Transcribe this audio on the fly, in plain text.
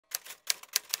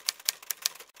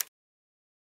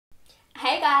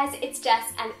Hey guys, it's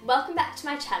Jess and welcome back to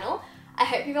my channel. I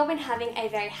hope you've all been having a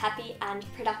very happy and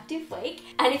productive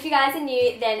week. And if you guys are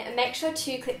new, then make sure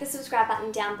to click the subscribe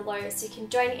button down below so you can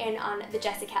join in on the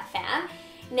Jessica fam.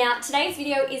 Now, today's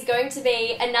video is going to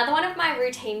be another one of my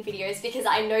routine videos because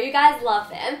I know you guys love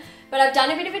them, but I've done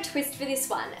a bit of a twist for this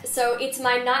one. So it's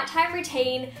my nighttime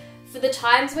routine for the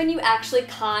times when you actually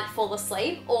can't fall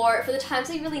asleep or for the times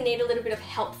that you really need a little bit of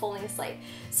help falling asleep.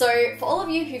 So for all of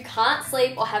you who can't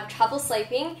sleep or have trouble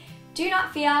sleeping, do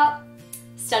not fear,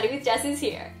 Study with Jess is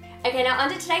here. Okay, now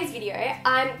under today's video,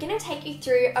 I'm gonna take you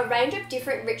through a range of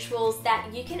different rituals that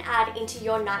you can add into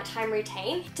your nighttime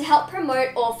routine to help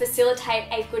promote or facilitate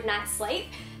a good night's sleep.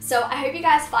 So I hope you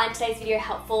guys find today's video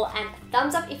helpful and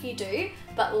thumbs up if you do,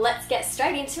 but let's get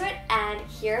straight into it and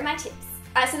here are my tips.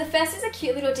 Alright, so the first is a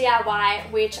cute little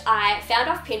DIY which I found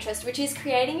off Pinterest, which is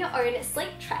creating your own sleep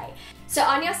tray. So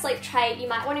on your sleep tray, you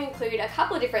might want to include a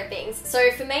couple of different things. So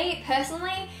for me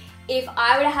personally, if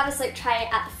I were to have a sleep tray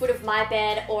at the foot of my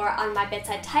bed or on my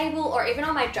bedside table or even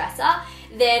on my dresser,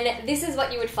 then this is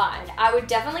what you would find. I would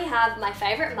definitely have my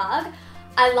favorite mug.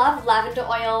 I love lavender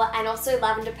oil and also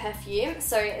lavender perfume,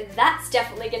 so that's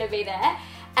definitely going to be there.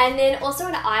 And then also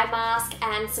an eye mask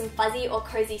and some fuzzy or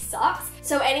cozy socks.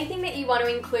 So anything that you want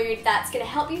to include that's going to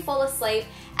help you fall asleep,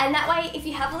 and that way if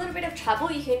you have a little bit of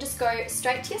trouble you can just go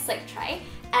straight to your sleep tray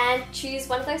and choose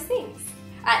one of those things.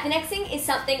 Alright, the next thing is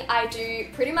something I do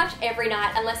pretty much every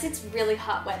night unless it's really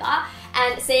hot weather,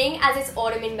 and seeing as it's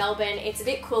autumn in Melbourne it's a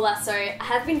bit cooler, so I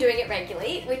have been doing it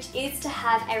regularly, which is to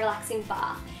have a relaxing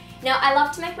bath. Now I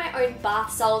love to make my own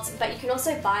bath salts, but you can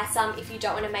also buy some if you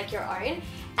don't want to make your own.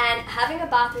 And having a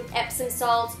bath with Epsom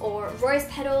salts or rose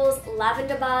petals,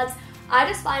 lavender buds, I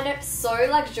just find it so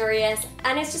luxurious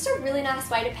and it's just a really nice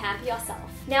way to pamper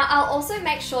yourself. Now I'll also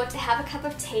make sure to have a cup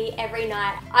of tea every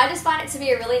night. I just find it to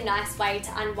be a really nice way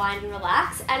to unwind and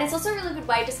relax, and it's also a really good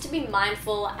way just to be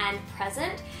mindful and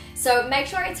present. So make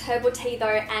sure it's herbal tea though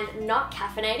and not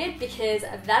caffeinated because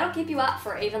that'll keep you up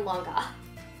for even longer.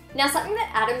 Now something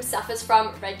that Adam suffers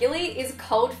from regularly is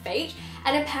cold feet,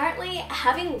 and apparently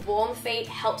having warm feet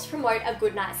helps promote a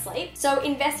good night's sleep. So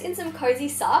invest in some cozy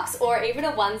socks or even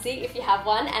a onesie if you have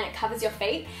one and it covers your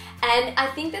feet, and I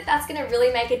think that that's going to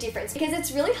really make a difference because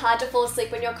it's really hard to fall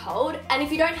asleep when you're cold, and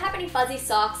if you don't have any fuzzy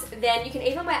socks then you can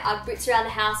even wear Ugg boots around the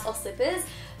house or slippers,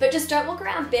 but just don't walk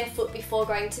around barefoot before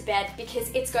going to bed because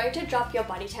it's going to drop your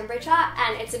body temperature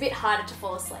and it's a bit harder to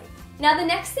fall asleep. Now the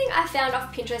next thing I found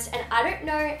off Pinterest, and I don't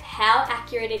know how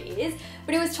accurate it is,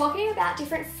 but it was talking about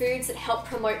different foods that help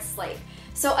promote sleep.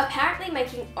 So apparently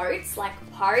making oats like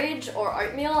porridge or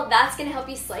oatmeal, that's going to help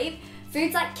you sleep.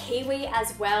 Foods like kiwi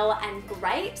as well and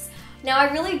grapes. Now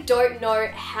I really don't know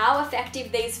how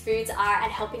effective these foods are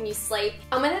at helping you sleep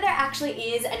and whether there actually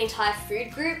is an entire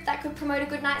food group that could promote a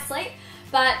good night's sleep,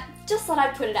 but just thought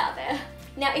I'd put it out there.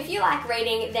 Now if you like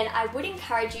reading, then I would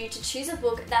encourage you to choose a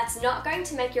book that's not going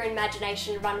to make your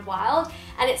imagination run wild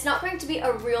and it's not going to be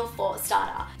a real thought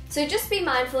starter. So just be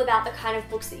mindful about the kind of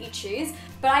books that you choose,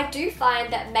 but I do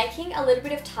find that making a little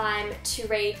bit of time to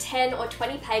read 10 or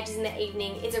 20 pages in the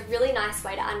evening is a really nice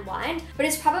way to unwind, but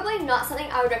it's probably not something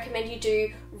I would recommend you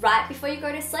do right before you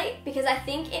go to sleep because I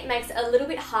think it makes it a little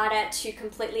bit harder to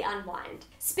completely unwind.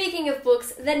 Speaking of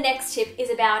books, the next tip is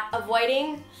about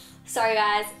avoiding, sorry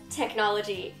guys,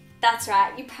 technology. That's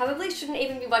right, you probably shouldn't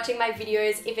even be watching my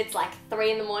videos if it's like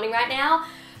 3 in the morning right now,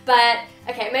 but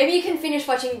okay, maybe you can finish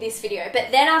watching this video,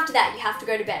 but then after that you have to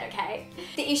go to bed, okay?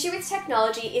 The issue with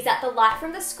technology is that the light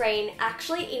from the screen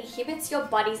actually inhibits your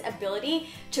body's ability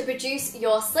to produce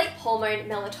your sleep hormone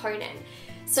melatonin.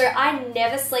 So I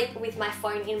never sleep with my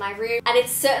phone in my room, and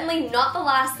it's certainly not the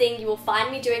last thing you will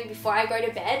find me doing before I go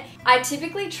to bed. I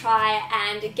typically try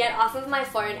and get off of my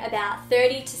phone about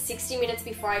 30 to 60 minutes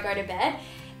before I go to bed.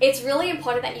 It's really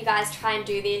important that you guys try and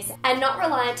do this and not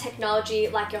rely on technology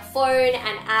like your phone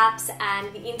and apps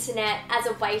and the internet as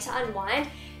a way to unwind,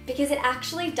 because it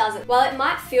actually doesn't. While it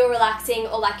might feel relaxing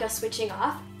or like you're switching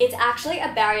off, it's actually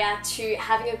a barrier to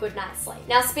having a good night's sleep.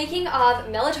 Now speaking of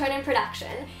melatonin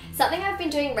production, something I've been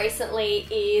doing recently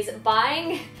is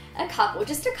buying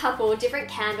just a couple different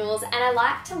candles, and I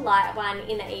like to light one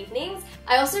in the evenings.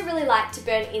 I also really like to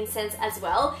burn incense as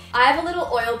well. I have a little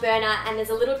oil burner and there's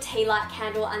a little tea light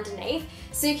candle underneath,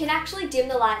 so you can actually dim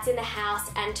the lights in the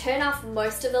house and turn off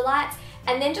most of the lights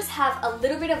and then just have a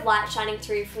little bit of light shining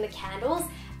through from the candles,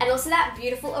 and also that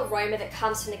beautiful aroma that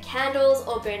comes from the candles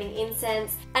or burning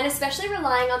incense, and especially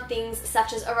relying on things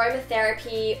such as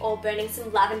aromatherapy or burning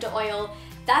some lavender oil.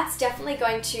 That's definitely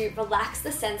going to relax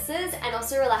the senses and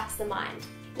also relax the mind.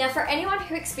 Now for anyone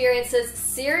who experiences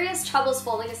serious troubles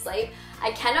falling asleep,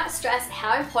 I cannot stress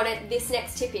how important this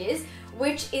next tip is,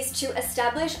 which is to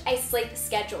establish a sleep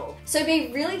schedule. So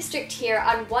be really strict here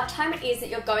on what time it is that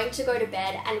you're going to go to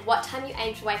bed and what time you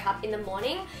aim to wake up in the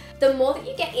morning. The more that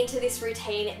you get into this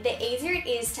routine, the easier it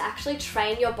is to actually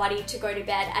train your body to go to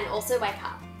bed and also wake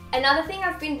up. Another thing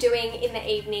I've been doing in the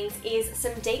evenings is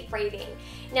some deep breathing.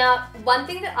 Now, one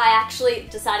thing that I actually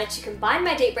decided to combine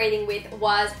my deep breathing with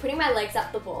was putting my legs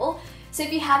up the wall. So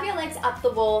if you have your legs up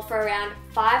the wall for around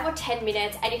 5 or 10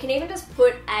 minutes, and you can even just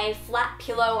put a flat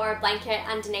pillow or a blanket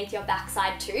underneath your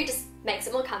backside too, just makes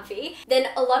it more comfy, then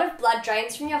a lot of blood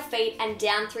drains from your feet and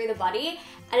down through the body,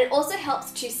 and it also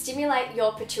helps to stimulate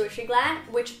your pituitary gland,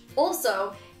 which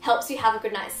also helps you have a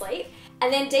good night's sleep.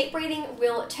 And then deep breathing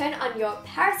will turn on your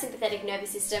parasympathetic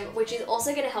nervous system, which is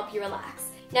also going to help you relax.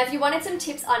 Now, if you wanted some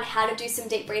tips on how to do some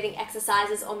deep breathing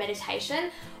exercises or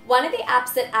meditation, one of the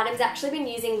apps that Adam's actually been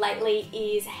using lately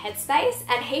is Headspace,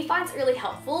 and he finds it really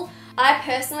helpful. I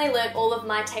personally learned all of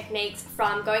my techniques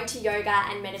from going to yoga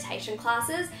and meditation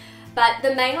classes, but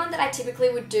the main one that I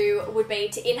typically would do would be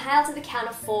to inhale to the count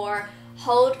of 4,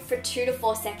 hold for 2 to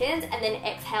 4 seconds, and then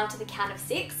exhale to the count of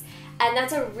 6. And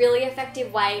that's a really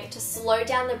effective way to slow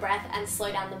down the breath and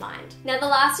slow down the mind. Now, the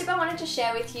last tip I wanted to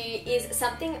share with you is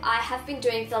something I have been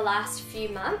doing for the last few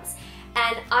months,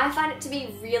 and I find it to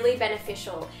be really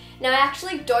beneficial. Now, I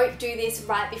actually don't do this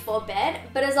right before bed,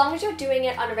 but as long as you're doing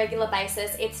it on a regular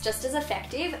basis, it's just as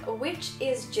effective, which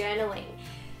is journaling.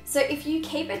 So if you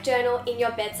keep a journal in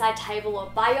your bedside table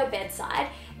or by your bedside,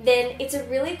 then it's a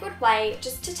really good way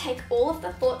just to take all of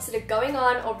the thoughts that are going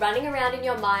on or running around in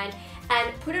your mind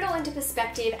and put it all into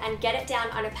perspective and get it down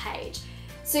on a page.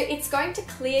 So it's going to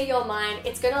clear your mind,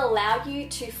 it's going to allow you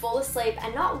to fall asleep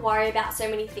and not worry about so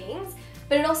many things,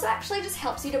 but it also actually just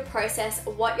helps you to process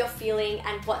what you're feeling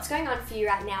and what's going on for you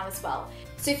right now as well.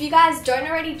 So if you guys don't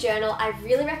already journal, I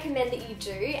really recommend that you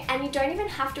do, and you don't even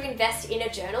have to invest in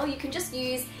a journal. You can just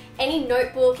use any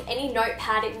notebook, any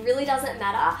notepad, it really doesn't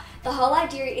matter. The whole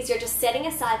idea is you're just setting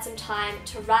aside some time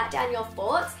to write down your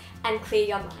thoughts and clear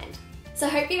your mind. So I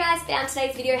hope you guys found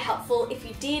today's video helpful. If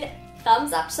you did,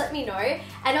 thumbs up to let me know,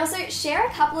 and also share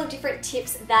a couple of different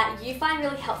tips that you find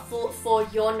really helpful for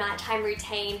your nighttime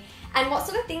routine and what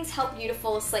sort of things help you to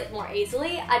fall asleep more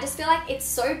easily. I just feel like it's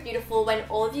so beautiful when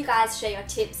all of you guys share your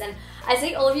tips, and I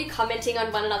see all of you commenting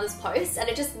on one another's posts, and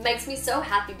it just makes me so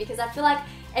happy because I feel like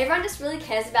everyone just really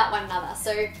cares about one another.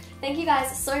 So thank you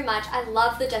guys so much. I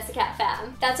love the Jessica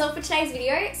fam. That's all for today's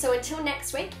video. So until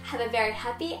next week, have a very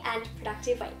happy and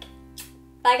productive week.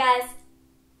 Bye guys.